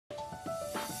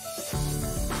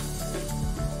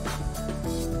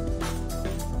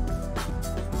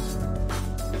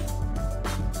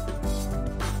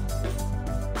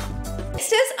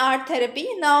art therapy?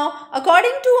 Now,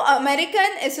 according to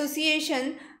American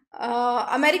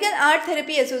Art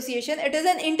Therapy Association, it is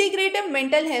an integrative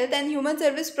mental health and human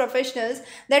service professionals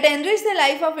that enrich the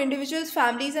life of individuals,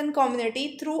 families, and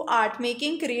community through art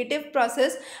making, creative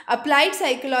process, applied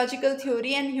psychological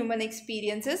theory, and human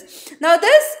experiences. Now,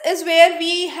 this is where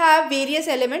we have various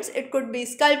elements. It could be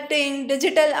sculpting,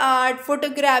 digital art,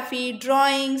 photography,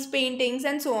 drawings, paintings,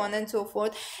 and so on and so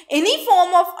forth. Any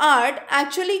form of art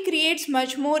actually creates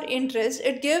much more interest.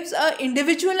 It gives a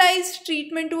individualized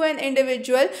treatment to an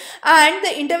individual, and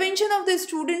the intervention of the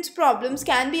student's problems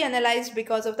can be analyzed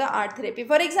because of the art therapy.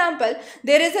 For example,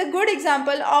 there is a good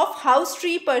example of house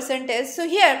tree person test. So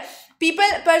here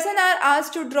person are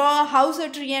asked to draw a house, a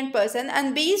tree, and person,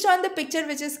 and based on the picture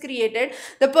which is created,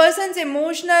 the person's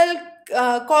emotional,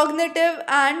 cognitive,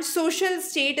 and social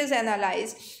state is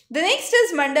analyzed. The next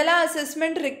is mandala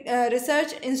assessment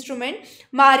research instrument,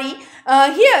 MARI.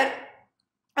 Here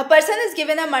a person is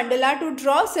given a mandala to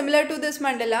draw similar to this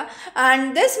mandala,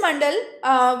 and this mandal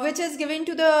which is given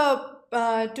to the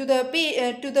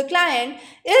client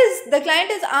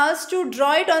is asked to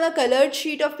draw it on a colored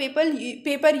sheet of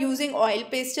paper using oil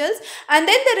pastels, and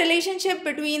then the relationship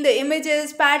between the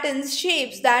images, patterns,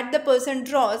 shapes that the person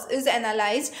draws is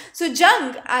analyzed. So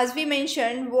Jung, as we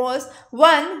mentioned, was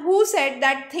one who said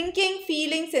that thinking,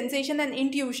 feeling, sensation, and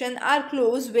intuition are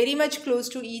very much close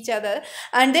to each other,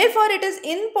 and therefore it is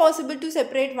impossible to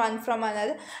separate one from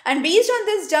another. And based on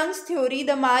this Jung's theory,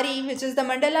 the MARI, which is the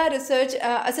mandala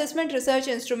assessment research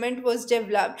instrument, was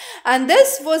developed, and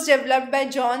this was developed by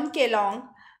John Kellogg,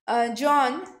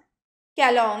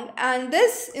 and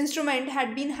this instrument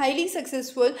had been highly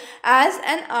successful as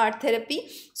an art therapy.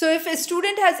 So if a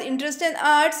student has interest in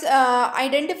arts,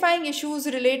 identifying issues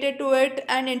related to it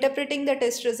and interpreting the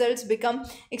test results become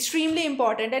extremely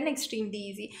important and extremely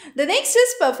easy. The next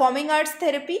is performing arts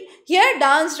therapy. Here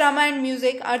dance, drama, and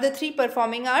music are the three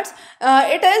performing arts.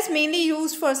 It is mainly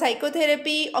used for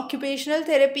psychotherapy, occupational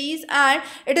therapies, and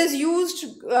it is used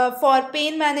for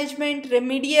pain management,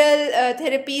 remedial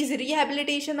therapies,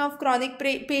 rehabilitation of chronic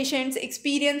patients,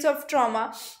 experience of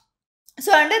trauma.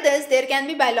 So under this, there can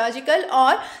be biological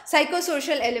or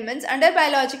psychosocial elements. Under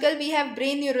biological, we have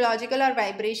brain neurological or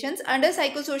vibrations. Under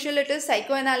psychosocial, it is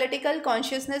psychoanalytical,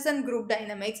 consciousness, and group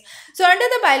dynamics. So under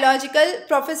the biological,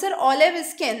 Professor Olive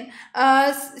Skill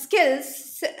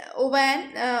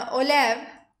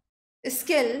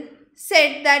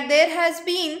said that there has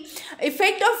been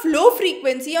effect of low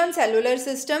frequency on cellular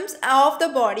systems of the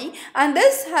body, and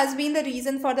this has been the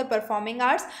reason for the performing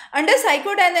arts. Under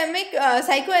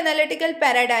psychoanalytical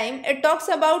paradigm, it talks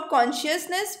about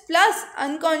consciousness plus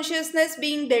unconsciousness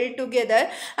being dealt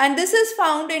together, and this is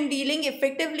found in dealing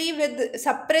effectively with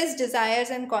suppressed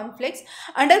desires and conflicts.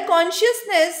 Under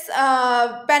consciousness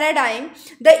paradigm,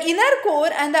 the inner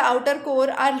core and the outer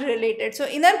core are related. So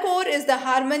inner core is the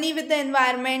harmony with the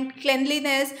environment,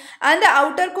 cleanliness, and the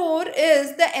outer core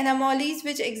is the anomalies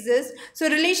which exist. So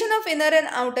relation of inner and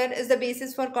outer is the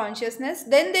basis for consciousness.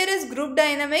 Then there is group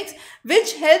dynamics,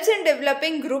 which helps in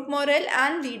developing group morale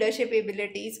and leadership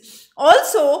abilities.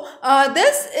 Also,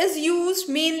 this is used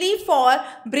mainly for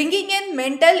bringing in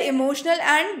mental, emotional,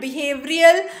 and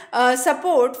behavioral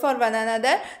support for one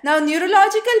another. Now,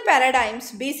 neurological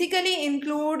paradigms basically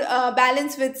include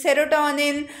balance with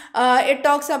serotonin. It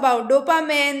talks about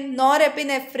dopamine,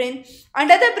 norepinephrine.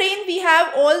 Under the brain, we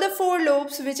have all the four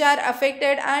lobes which are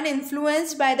affected and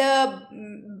influenced by the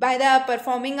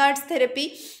performing arts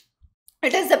therapy.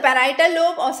 It is the parietal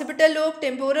lobe, occipital lobe,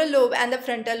 temporal lobe, and the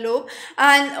frontal lobe,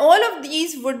 and all of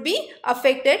these would be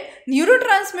affected.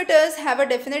 Neurotransmitters have a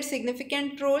definite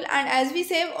significant role, and as we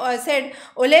said,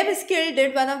 Olive Skill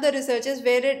did one of the researches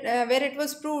where it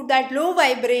was proved that low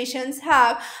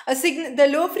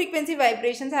frequency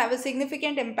vibrations have a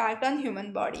significant impact on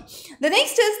human body. The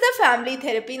next is the family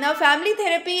therapy. Now, family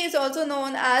therapy is also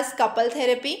known as couple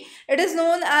therapy. It is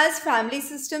known as family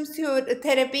systems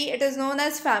therapy. It is known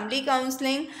as family counseling,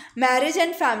 marriage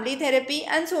and family therapy,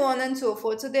 and so on and so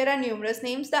forth. So there are numerous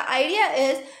names. The idea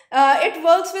is it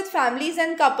works with families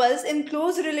and couples in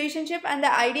close relationship, and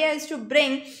the idea is to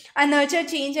bring and nurture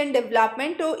change and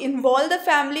development to involve the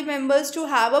family members to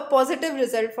have a positive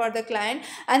result for the client,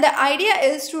 and the idea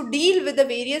is to deal with the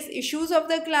various issues of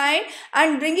the client,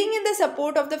 and bringing in the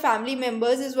support of the family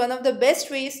members is one of the best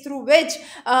ways through which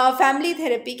family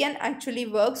therapy can actually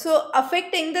work, so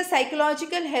affecting the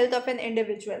psychological health of an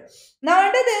individual. Now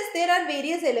under this, there are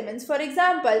various elements. For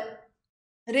example,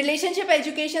 relationship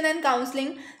education and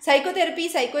counseling, psychotherapy,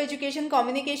 psychoeducation,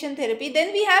 communication therapy.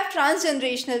 Then we have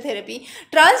transgenerational therapy.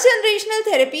 Transgenerational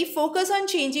therapy focus on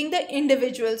changing the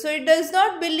individual. So it does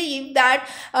not believe that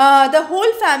the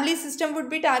whole family system would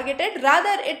be targeted.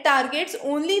 Rather, it targets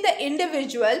only the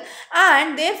individual,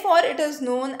 and therefore it is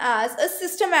known as a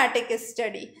systematic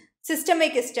study.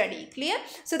 Clear?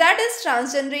 So that is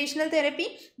transgenerational therapy.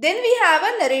 Then we have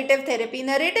a narrative therapy.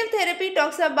 Narrative therapy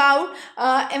talks about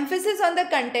emphasis on the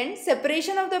content,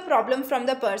 separation of the problem from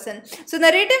the person. So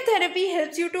narrative therapy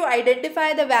helps you to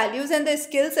identify the values and the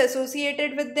skills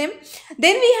associated with them.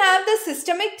 Then we have the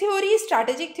systemic theory,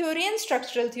 strategic theory, and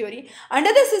structural theory.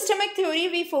 Under the systemic theory,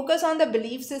 we focus on the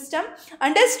belief system.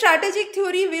 Under strategic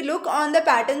theory, we look on the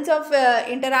patterns of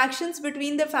interactions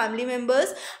between the family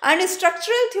members. And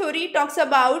structural theory talks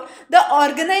about the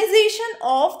organization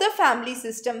of the family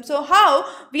system. So how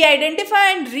we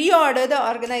identify and reorder the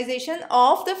organization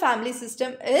of the family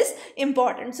system is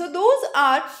important. So those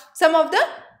are some of the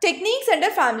techniques under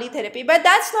family therapy, but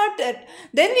that's not it.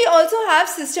 Then we also have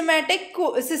systemic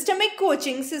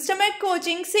coaching. Systemic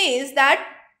coaching says that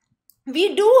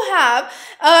we do have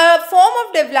a form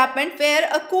of development where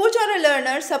a coach or a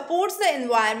learner supports the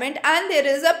environment and there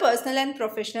is a personal and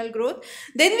professional growth.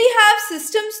 Then we have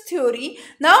systems theory.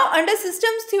 Now under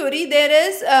systems theory, there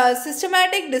is a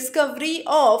systematic discovery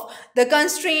of the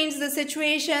constraints, the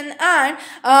situation, and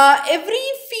every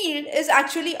field is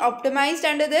actually optimized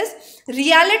under this.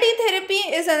 Reality therapy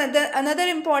is another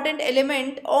important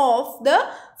element of the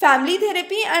family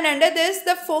therapy, and under this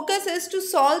the focus is to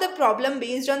solve the problem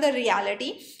based on the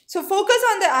reality. So focus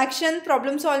on the action,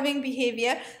 problem solving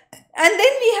behavior. And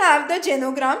then we have the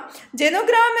genogram.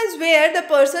 Genogram is where the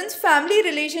person's family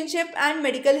relationship and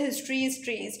medical history is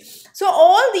traced. So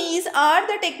all these are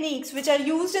the techniques which are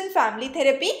used in family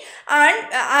therapy, and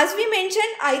as we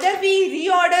mentioned, either we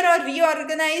reorder or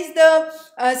reorganize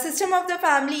the system of the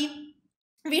family.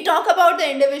 We talk about the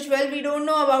individual, we don't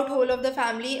know about whole of the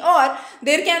family, or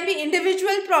there can be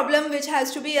individual problem which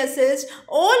has to be assessed.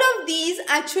 All of these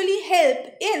actually help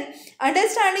in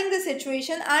understanding the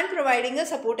situation and providing a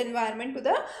support environment to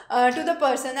the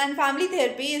person, and family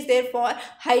therapy is therefore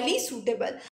highly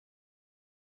suitable.